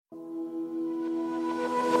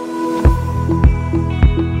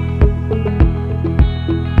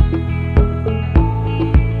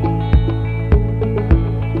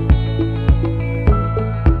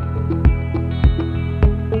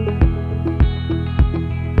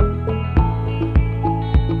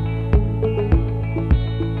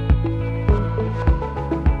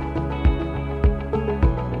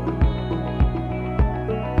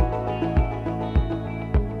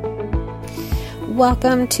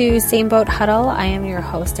welcome to Same Boat Huddle. I am your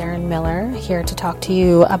host, Erin Miller, here to talk to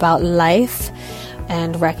you about life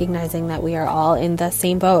and recognizing that we are all in the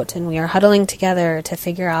same boat and we are huddling together to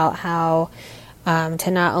figure out how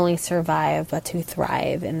to not only survive, but to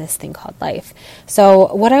thrive in this thing called life.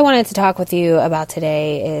 So what I wanted to talk with you about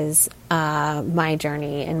today is my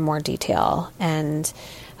journey in more detail and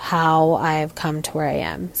how I've come to where I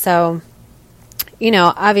am. So,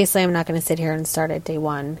 obviously I'm not going to sit here and start at day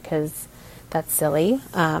one because that's silly.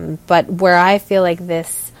 But where I feel like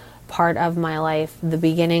this part of my life, the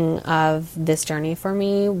beginning of this journey for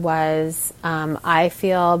me was, I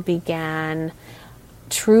feel began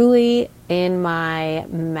truly in my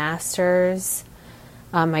master's,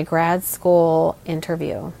 my grad school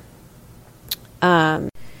interview. I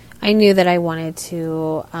knew that I wanted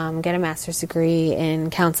to get a master's degree in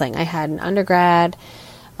counseling. I had an undergrad,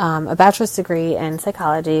 a bachelor's degree in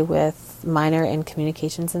psychology with minor in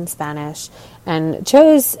communications and Spanish, and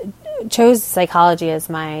chose psychology as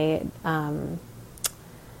my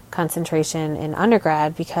concentration in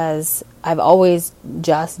undergrad because I've always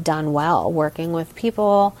just done well working with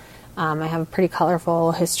people. I have a pretty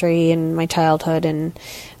colorful history in my childhood and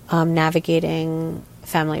navigating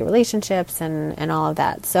family relationships and all of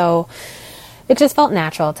that. So it just felt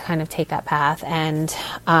natural to kind of take that path, and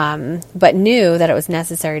but knew that it was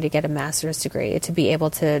necessary to get a master's degree to be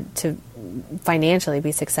able to financially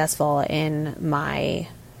be successful in my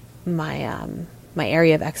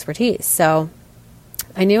area of expertise. So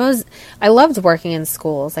I knew I loved working in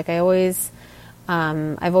schools. Like I've always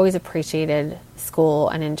appreciated school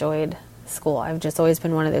and enjoyed school. I've just always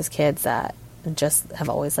been one of those kids that just have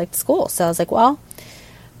always liked school. So I was like, well,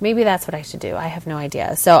 maybe that's what I should do. I have no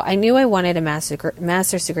idea. So I knew I wanted a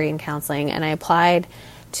master's degree in counseling, and I applied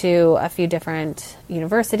to a few different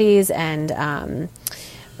universities, and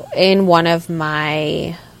in one of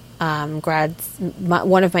my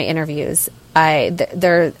one of my interviews,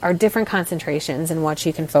 there are different concentrations in what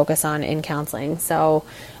you can focus on in counseling. So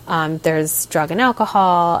there's drug and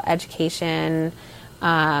alcohol, education,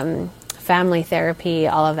 family therapy,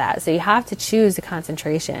 all of that. So you have to choose a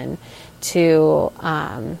concentration to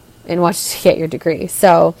in which to get your degree.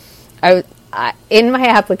 So I in my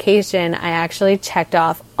application, I actually checked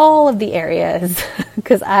off all of the areas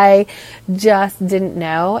because I just didn't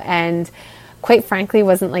know, and quite frankly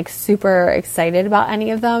wasn't like super excited about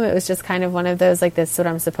any of them. It was just kind of one of those, like, this is what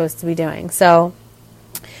I'm supposed to be doing. So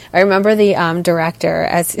I remember the director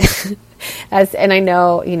as and I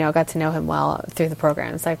know, got to know him well through the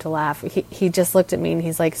program, so I have to laugh. He just looked at me and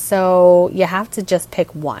he's like, so you have to just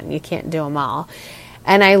pick one. You can't do them all.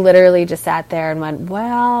 And I literally just sat there and went,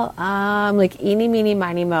 well, like eeny, meeny,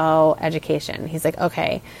 miny, mo, education. He's like,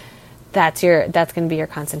 okay, that's going to be your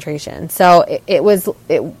concentration. So it was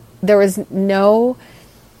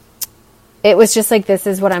just like, this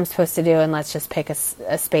is what I'm supposed to do, and let's just pick a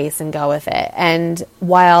space and go with it. And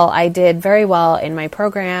while I did very well in my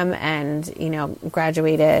program and,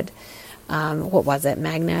 graduated, what was it,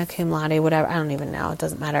 magna cum laude, whatever, I don't even know, it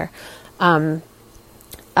doesn't matter.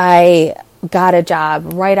 I got a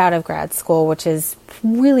job right out of grad school, which is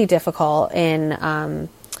really difficult in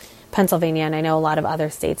Pennsylvania, and I know a lot of other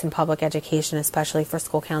states in public education, especially for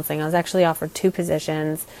school counseling. I was actually offered 2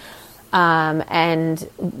 positions, and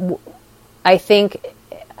I think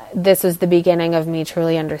this was the beginning of me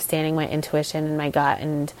truly understanding my intuition and my gut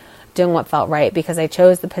and doing what felt right, because I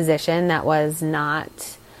chose the position that was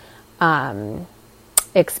not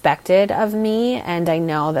expected of me, and I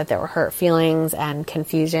know that there were hurt feelings and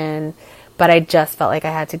confusion, but I just felt like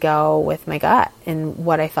I had to go with my gut and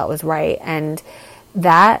what I felt was right. And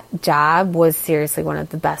that job was seriously one of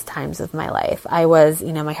the best times of my life. I was,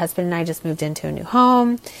 my husband and I just moved into a new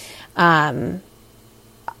home. The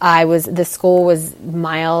school was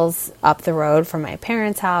miles up the road from my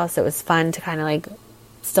parents' house. It was fun to kind of like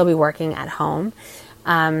still be working at home.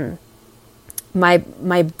 My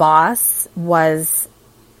boss was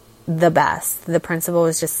the best. The principal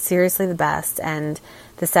was just seriously the best. And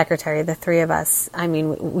the secretary, the 3 of us, I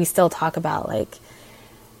mean, we still talk about like,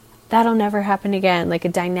 that'll never happen again. Like a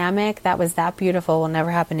dynamic that was that beautiful will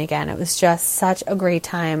never happen again. It was just such a great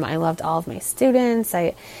time. I loved all of my students.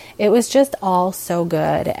 It was just all so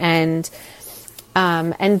good. And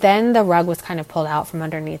then the rug was kind of pulled out from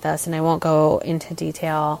underneath us, and I won't go into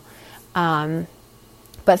detail. But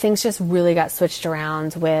things just really got switched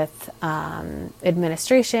around with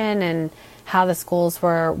administration and how the schools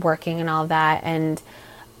were working and all that. And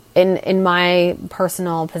in my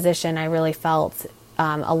personal position, I really felt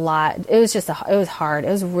a lot. It was hard. It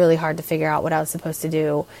was really hard to figure out what I was supposed to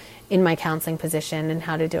do in my counseling position and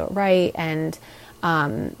how to do it right. And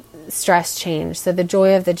stress changed. So the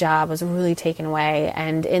joy of the job was really taken away.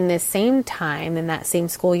 And in this same time, in that same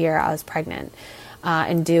school year, I was pregnant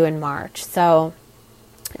and due in March. So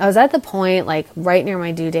I was at the point, like right near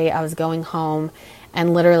my due date, I was going home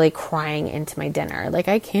and literally crying into my dinner. Like,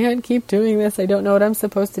 I can't keep doing this. I don't know what I'm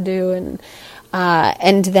supposed to do.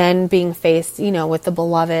 And then being faced, with the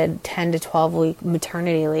beloved 10 to 12 week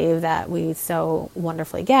maternity leave that we so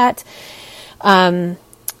wonderfully get.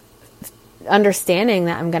 Understanding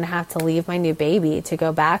that I'm going to have to leave my new baby to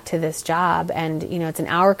go back to this job. And, it's an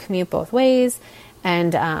hour commute both ways,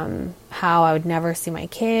 and how I would never see my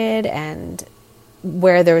kid, and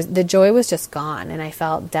where the joy was just gone, and I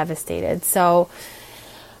felt devastated. So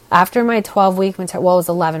after my 12-week, it was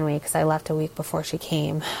 11 weeks, I left a week before she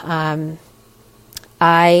came,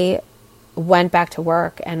 I went back to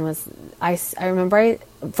work and I remember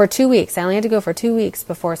for 2 weeks, I only had to go for 2 weeks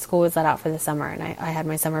before school was let out for the summer, and I had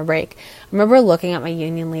my summer break. I remember looking at my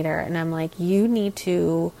union leader, and I'm like, you need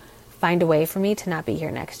to find a way for me to not be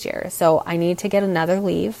here next year. So I need to get another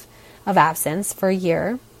leave of absence for a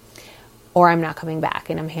year, or I'm not coming back,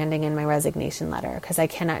 and I'm handing in my resignation letter because I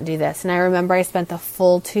cannot do this. And I remember I spent the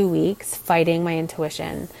full 2 weeks fighting my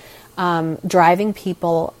intuition, driving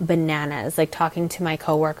people bananas, like talking to my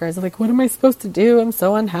coworkers, like, what am I supposed to do? I'm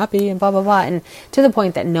so unhappy, and blah, blah, blah. And to the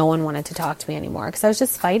point that no one wanted to talk to me anymore because I was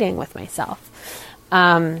just fighting with myself.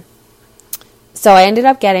 So I ended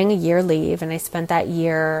up getting a year leave, and I spent that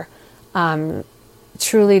year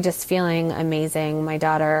truly just feeling amazing. My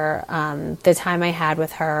daughter, the time I had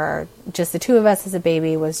with her, just the two of us as a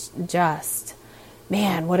baby, was just,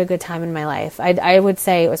 man, what a good time in my life. I would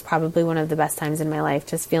say it was probably one of the best times in my life,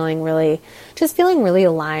 just feeling really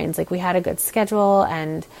aligned. Like, we had a good schedule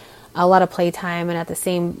and a lot of playtime. And at the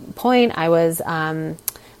same point, I was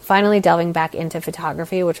finally delving back into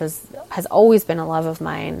photography, which has always been a love of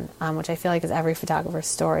mine, which I feel like is every photographer's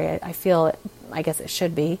story. I guess it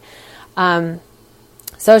should be.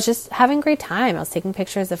 So I was just having a great time. I was taking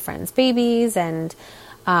pictures of friends' babies, and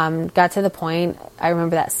got to the point, I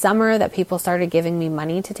remember that summer, that people started giving me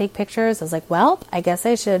money to take pictures. I was like, well, I guess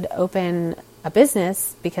I should open a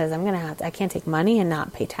business because I can't take money and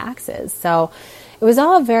not pay taxes. So it was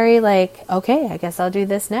all very like, okay, I guess I'll do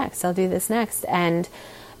this next. And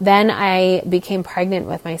then I became pregnant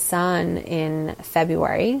with my son in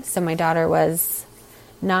February. So my daughter was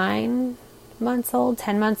 9 months old.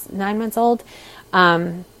 Then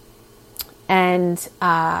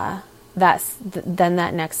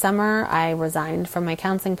that next summer, I resigned from my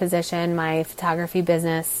counseling position. My photography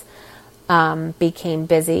business became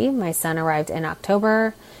busy. My son arrived in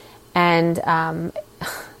October, and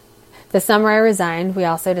the summer I resigned, we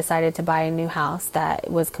also decided to buy a new house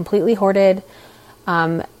that was completely hoarded,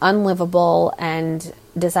 unlivable, and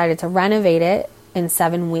decided to renovate it in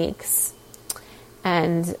 7 weeks,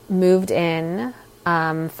 and moved in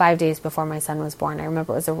 5 days before my son was born. I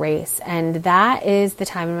remember it was a race. And that is the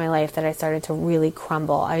time in my life that I started to really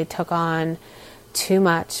crumble. I took on too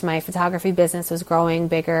much. My photography business was growing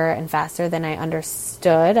bigger and faster than I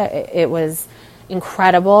understood. It was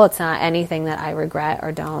incredible. It's not anything that I regret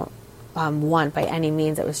or don't want by any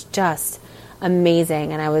means. It was just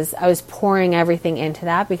amazing. And I was pouring everything into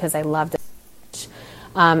that because I loved it.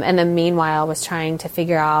 And then meanwhile, I was trying to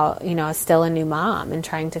figure out, I was still a new mom, and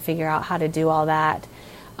trying to figure out how to do all that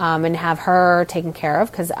and have her taken care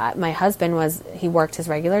of, because my husband he worked his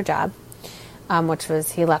regular job, which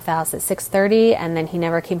was, he left the house at 6:30, and then he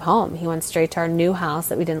never came home. He went straight to our new house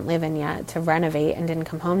that we didn't live in yet to renovate, and didn't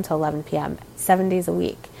come home till 11 p.m., 7 days a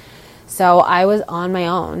week. So I was on my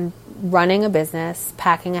own, running a business,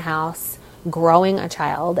 packing a house, growing a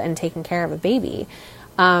child, and taking care of a baby.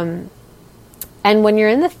 And when you're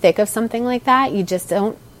in the thick of something like that, you just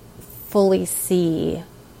don't fully see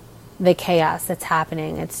the chaos that's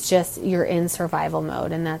happening. It's just, you're in survival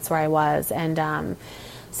mode, and that's where I was. And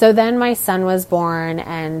so then my son was born,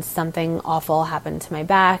 and something awful happened to my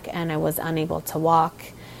back, and I was unable to walk.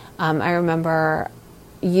 I remember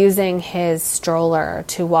using his stroller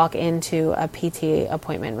to walk into a PT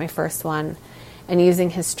appointment, my first one, and using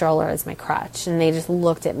his stroller as my crutch. And they just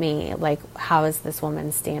looked at me like, how is this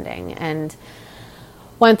woman standing? And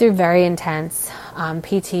went through very intense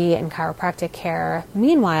PT and chiropractic care.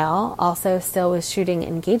 Meanwhile, also still was shooting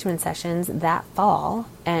engagement sessions that fall.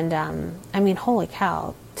 And holy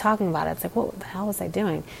cow, talking about it, it's like, what the hell was I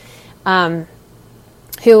doing?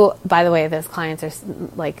 Who, by the way, those clients are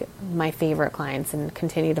like my favorite clients, and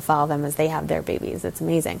continue to follow them as they have their babies. It's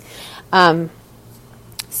amazing.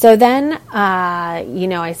 So then,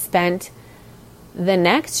 I spent the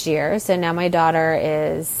next year. So now my daughter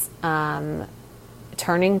is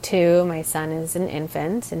turning 2. My son is an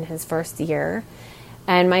infant in his first year.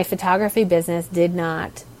 And my photography business did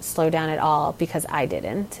not slow down at all because I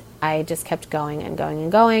didn't. I just kept going and going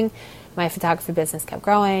and going. My photography business kept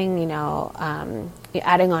growing,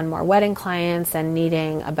 adding on more wedding clients and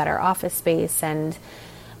needing a better office space, and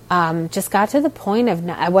just got to the point of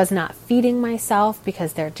I was not feeding myself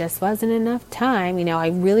because there just wasn't enough time. I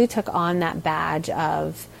really took on that badge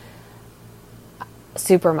of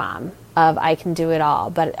supermom, of I can do it all,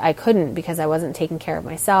 but I couldn't because I wasn't taking care of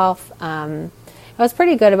myself. I was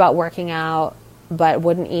pretty good about working out, but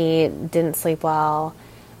wouldn't eat, didn't sleep well,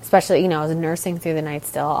 especially, I was nursing through the night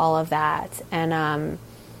still, all of that. And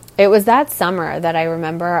it was that summer that I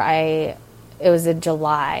remember it was in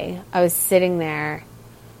July. I was sitting there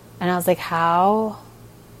and I was like, how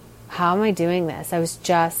am I doing this? I was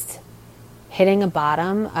just hitting a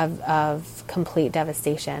bottom of complete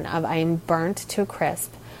devastation, of I'm burnt to a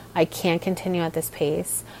crisp. I can't continue at this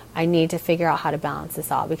pace. I need to figure out how to balance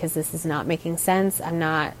this all because this is not making sense.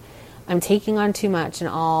 I'm taking on too much in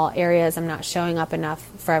all areas. I'm not showing up enough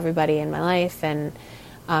for everybody in my life, and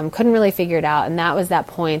couldn't really figure it out. And that was that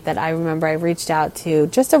point that I remember I reached out to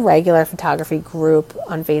just a regular photography group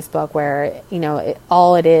on Facebook where,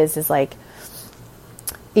 all it is like,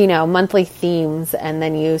 monthly themes, and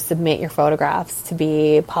then you submit your photographs to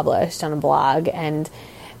be published on a blog. And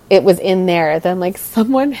it was in there. Then like,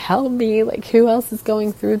 someone help me, like who else is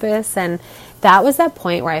going through this? And that was that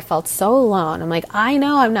point where I felt so alone. I'm like, I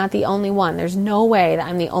know I'm not the only one. There's no way that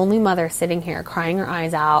I'm the only mother sitting here crying her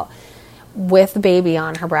eyes out with a baby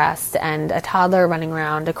on her breast and a toddler running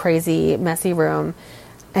around a crazy, messy room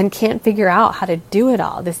and can't figure out how to do it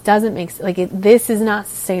all. This doesn't make, this is not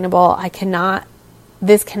sustainable.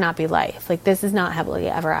 This cannot be life. Like, this is not happily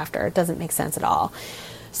ever after. It doesn't make sense at all.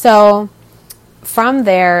 So from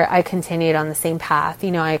there, I continued on the same path.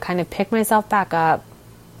 I kind of picked myself back up,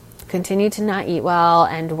 continued to not eat well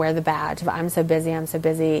and wear the badge of I'm so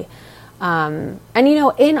busy. And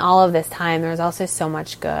in all of this time, there's also so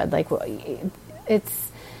much good. Like,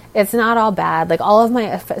 it's not all bad. Like, all of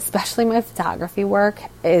especially my photography work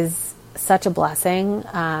is such a blessing.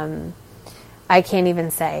 I can't even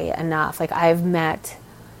say enough. Like, I've met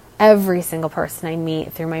every single person I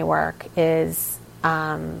meet through my work is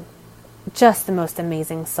just the most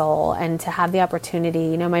amazing soul. And to have the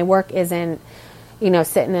opportunity, my work isn't,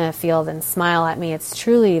 sit in a field and smile at me. It's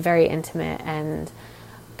truly very intimate and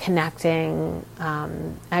connecting.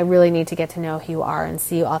 I really need to get to know who you are and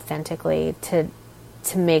see you authentically to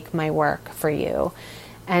make my work for you.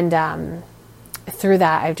 And through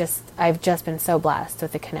that, I've just been so blessed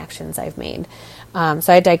with the connections I've made.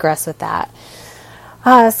 So I digress with that.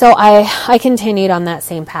 So I continued on that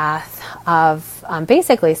same path of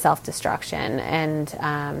basically self-destruction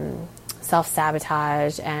and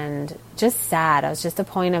self-sabotage and just sad. I was just a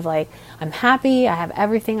point of like, I'm happy. I have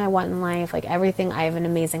everything I want in life. Like everything. I have an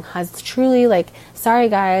amazing husband. Truly, like, sorry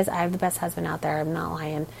guys, I have the best husband out there. I'm not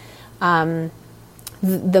lying.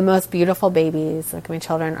 The most beautiful babies, like my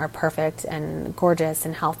children, are perfect and gorgeous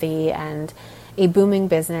and healthy and a booming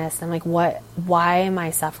business. I'm like, why am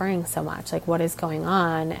I suffering so much? Like, what is going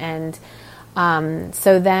on? And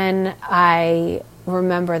so then I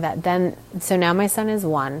remember that so now my son is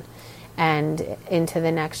 1. And into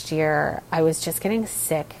the next year, I was just getting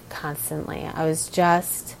sick constantly.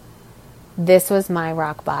 This was my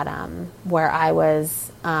rock bottom, where I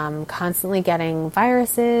was constantly getting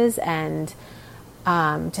viruses and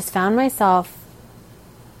just found myself,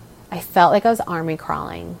 I felt like I was army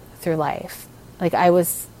crawling through life. Like I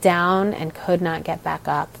was down and could not get back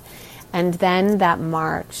up. And then that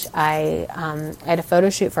March, I had a photo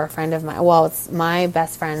shoot for a friend of mine. Well, it's my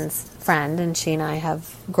best friend's friend, and she and I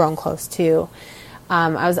have grown close too.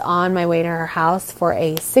 I was on my way to her house for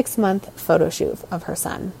a 6-month photo shoot of her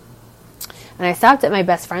son. And I stopped at my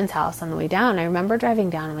best friend's house on the way down. I remember driving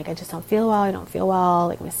down. I'm like, I just don't feel well. I don't feel well.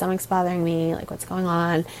 Like, my stomach's bothering me. Like, what's going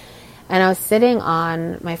on? And I was sitting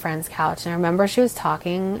on my friend's couch, and I remember she was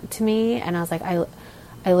talking to me, and I was like,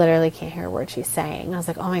 I literally can't hear a word she's saying. I was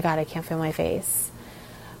like, oh my God, I can't feel my face.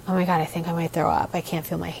 Oh my God, I think I might throw up. I can't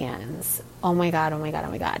feel my hands. Oh my God, oh my God,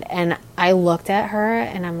 oh my God. And I looked at her,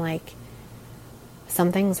 and I'm like,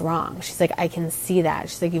 something's wrong. She's like, I can see that.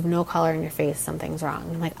 She's like, you have no color in your face. Something's wrong.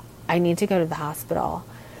 I'm like, I need to go to the hospital.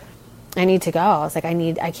 I need to go. I was like,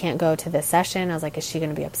 I can't go to this session. I was like, is she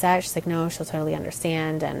going to be upset? She's like, no, she'll totally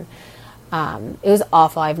understand. And it was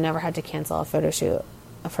awful. I've never had to cancel a photo shoot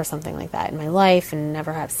for something like that in my life, and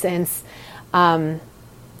never have since. And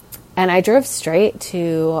I drove straight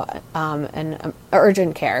to an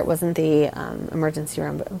urgent care. It wasn't the emergency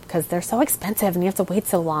room, because they're so expensive and you have to wait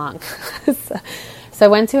so long. So I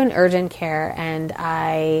went to an urgent care, and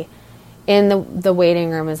in the waiting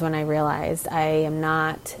room is when I realized I am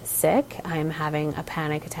not sick. I'm having a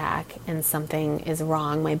panic attack and something is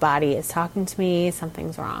wrong. My body is talking to me.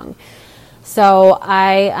 Something's wrong. So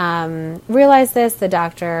I realized this. The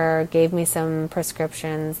doctor gave me some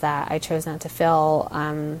prescriptions that I chose not to fill,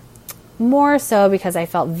 more so because I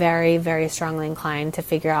felt very, very strongly inclined to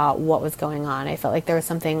figure out what was going on. I felt like there was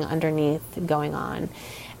something underneath going on.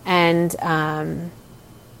 And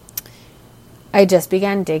I just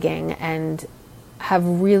began digging and have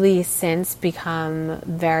really since become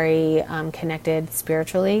very connected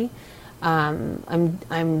spiritually.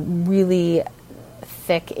 I'm really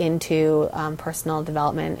thick into personal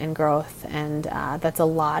development and growth, and that's a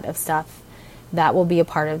lot of stuff that will be a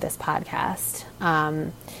part of this podcast.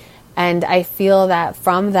 And I feel that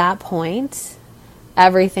from that point,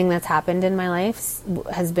 everything that's happened in my life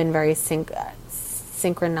has been very synchronotic.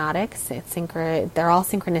 They're all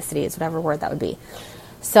synchronicities, whatever word that would be.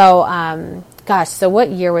 So, so what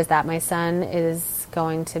year was that? My son is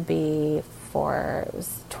going to be it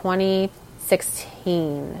was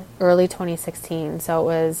 2016, early 2016. So it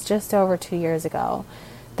was just over 2 years ago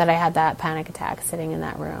that I had that panic attack sitting in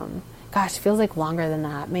that room. Gosh, it feels like longer than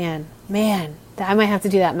that. Man, I might have to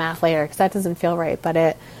do that math later because that doesn't feel right. But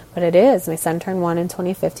it is. My son turned 1 in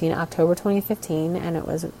 2015, October 2015, and it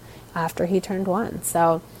was after he turned 1.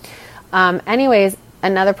 So, anyways,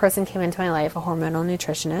 another person came into my life, a hormonal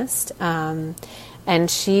nutritionist,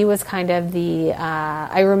 and she was kind of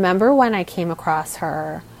I remember when I came across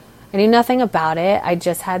her, I knew nothing about it. I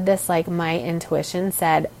just had this, like, my intuition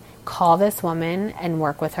said, call this woman and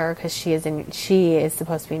work with her because she is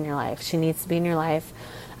supposed to be in your life. She needs to be in your life.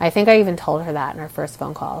 I think I even told her that in our first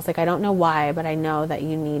phone call. I was like, I don't know why, but I know that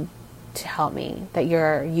you need to help me, that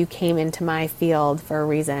you came into my field for a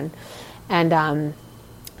reason. And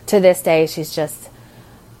to this day, she's just,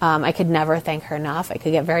 I could never thank her enough. I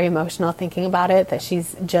could get very emotional thinking about it, that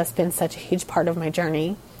she's just been such a huge part of my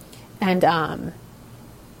journey. And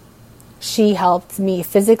she helped me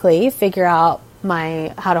physically figure out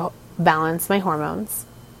how to balance my hormones,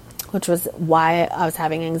 which was why I was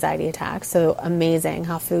having anxiety attacks. So amazing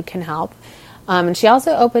how food can help. And she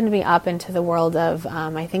also opened me up into the world of,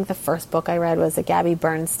 I think the first book I read was a Gabby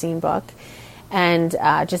Bernstein book, and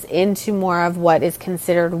just into more of what is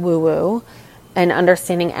considered woo-woo and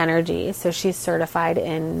understanding energy. So she's certified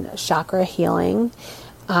in chakra healing.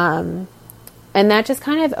 And that just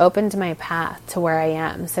kind of opened my path to where I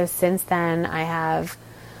am. So since then, I have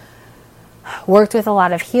worked with a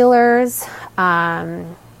lot of healers.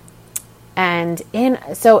 And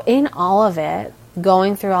in all of it,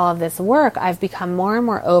 going through all of this work, I've become more and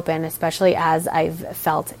more open, especially as I've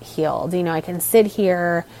felt healed. You know, I can sit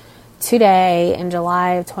here today in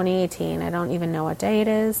July of 2018, I don't even know what day it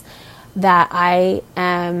is, that I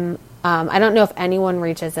am, I don't know if anyone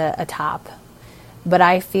reaches a top, but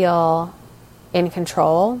I feel in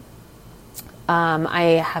control.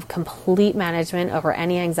 I have complete management over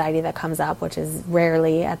any anxiety that comes up, which is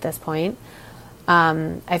rarely at this point.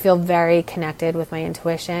 I feel very connected with my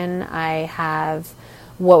intuition. I have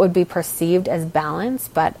what would be perceived as balance,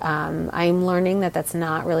 but I'm learning that that's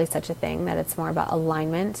not really such a thing, that it's more about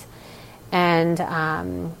alignment, and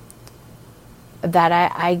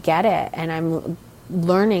that I get it, and I'm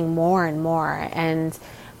learning more and more. And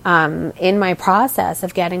in my process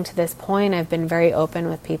of getting to this point, I've been very open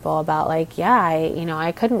with people about, like,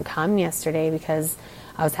 I couldn't come yesterday because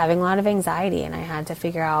I was having a lot of anxiety and I had to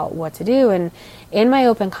figure out what to do. And in my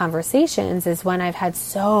open conversations is when I've had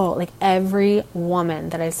every woman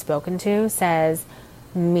that I've spoken to says,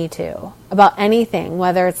 me too, about anything,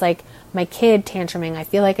 whether it's like my kid tantruming, I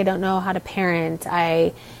feel like I don't know how to parent,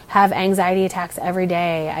 I have anxiety attacks every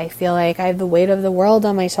day, I feel like I have the weight of the world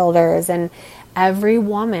on my shoulders, and every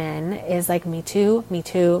woman is like, me too, me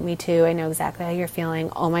too, me too, I know exactly how you're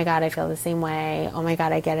feeling, oh my God, I feel the same way, oh my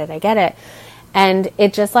God, I get it. And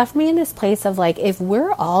it just left me in this place of, like, if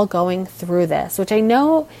we're all going through this, which I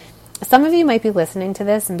know some of you might be listening to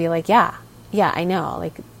this and be like, yeah, I know,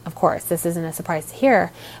 like, of course, this isn't a surprise to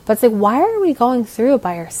hear, but it's like, why are we going through it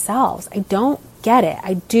by ourselves? I don't get it.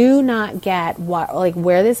 I do not get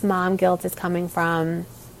where this mom guilt is coming from.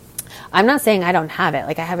 I'm not saying I don't have it,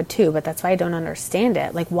 like, I have it too, but that's why I don't understand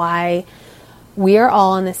it. Like, why we are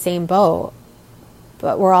all in the same boat,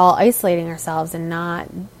 but we're all isolating ourselves and not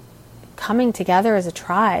coming together as a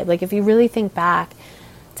tribe. Like, if you really think back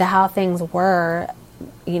to how things were,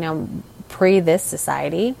 pre this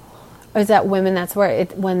society, is that women, that's where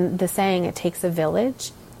when the saying, it takes a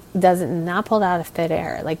village, not pulled out of thin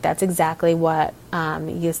air. Like, that's exactly what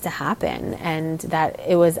used to happen. And that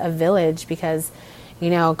it was a village because,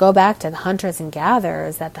 go back to the hunters and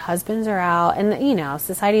gatherers, that the husbands are out, and,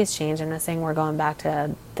 society has changed. I'm not saying we're going back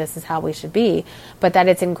to this is how we should be, but that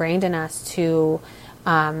it's ingrained in us to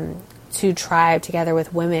tribe together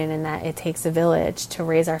with women, and that it takes a village to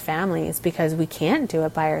raise our families, because we can't do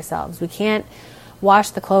it by ourselves. We can't wash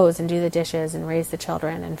the clothes and do the dishes and raise the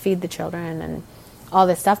children and feed the children and all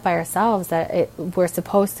this stuff by ourselves, that we're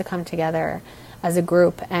supposed to come together as a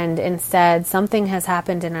group. And instead, something has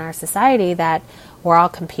happened in our society that we're all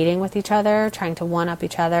competing with each other, trying to one-up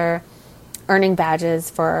each other, earning badges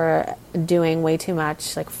for doing way too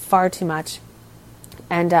much, like far too much,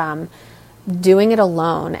 and doing it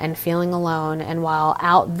alone and feeling alone. And while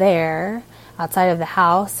out there, outside of the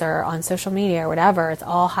house or on social media or whatever, it's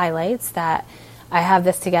all highlights that I have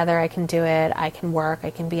this together, I can do it, I can work, I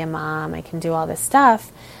can be a mom, I can do all this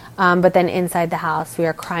stuff. But then inside the house, we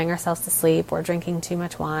are crying ourselves to sleep, we're drinking too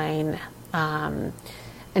much wine, and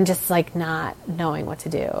just like not knowing what to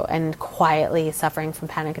do, and quietly suffering from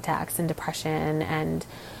panic attacks and depression, and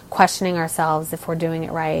questioning ourselves if we're doing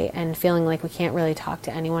it right, and feeling like we can't really talk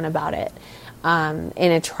to anyone about it,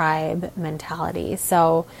 in a tribe mentality.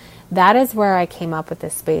 So that is where I came up with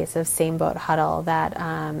this space of Same Boat Huddle,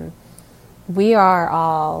 that we are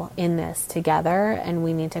all in this together, and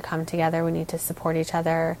we need to come together. We need to support each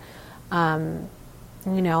other. I'm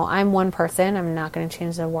one person. I'm not going to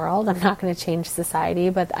change the world. I'm not going to change society.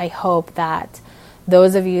 But I hope that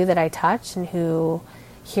those of you that I touch and who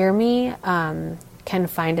hear me can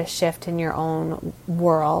find a shift in your own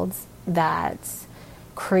worlds that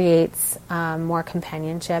creates more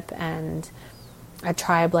companionship and a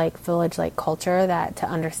tribe-like, village-like culture, that to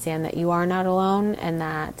understand that you are not alone, and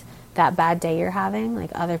that bad day you're having, like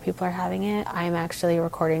other people are having it. I'm actually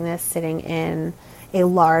recording this sitting in a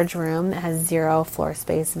large room that has 0 floor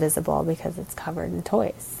space visible because it's covered in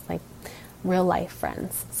toys, like real life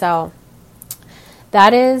friends. So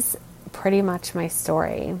that is pretty much my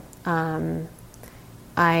story. I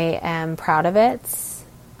am proud of it.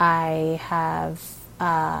 I have,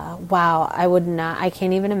 I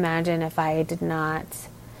can't even imagine if I did not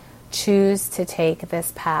choose to take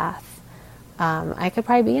this path. I could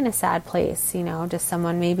probably be in a sad place, just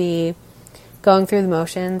someone maybe going through the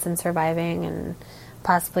motions and surviving, and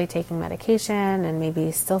possibly taking medication, and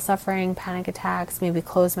maybe still suffering panic attacks, maybe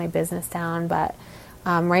close my business down. But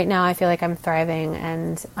right now I feel like I'm thriving,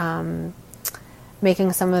 and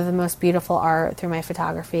making some of the most beautiful art through my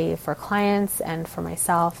photography for clients and for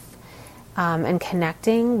myself, and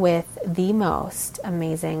connecting with the most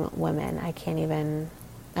amazing women.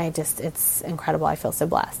 It's incredible. I feel so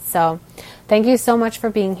blessed. So thank you so much for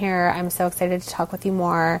being here. I'm so excited to talk with you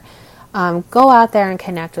more. Go out there and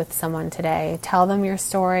connect with someone today. Tell them your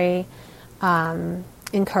story.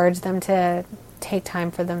 Encourage them to take time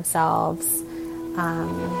for themselves.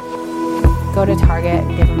 Go to Target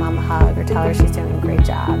and give a mom a hug, or tell her she's doing a great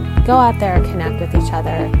job. Go out there and connect with each other,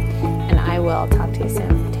 and I will talk to you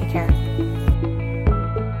soon. Take care.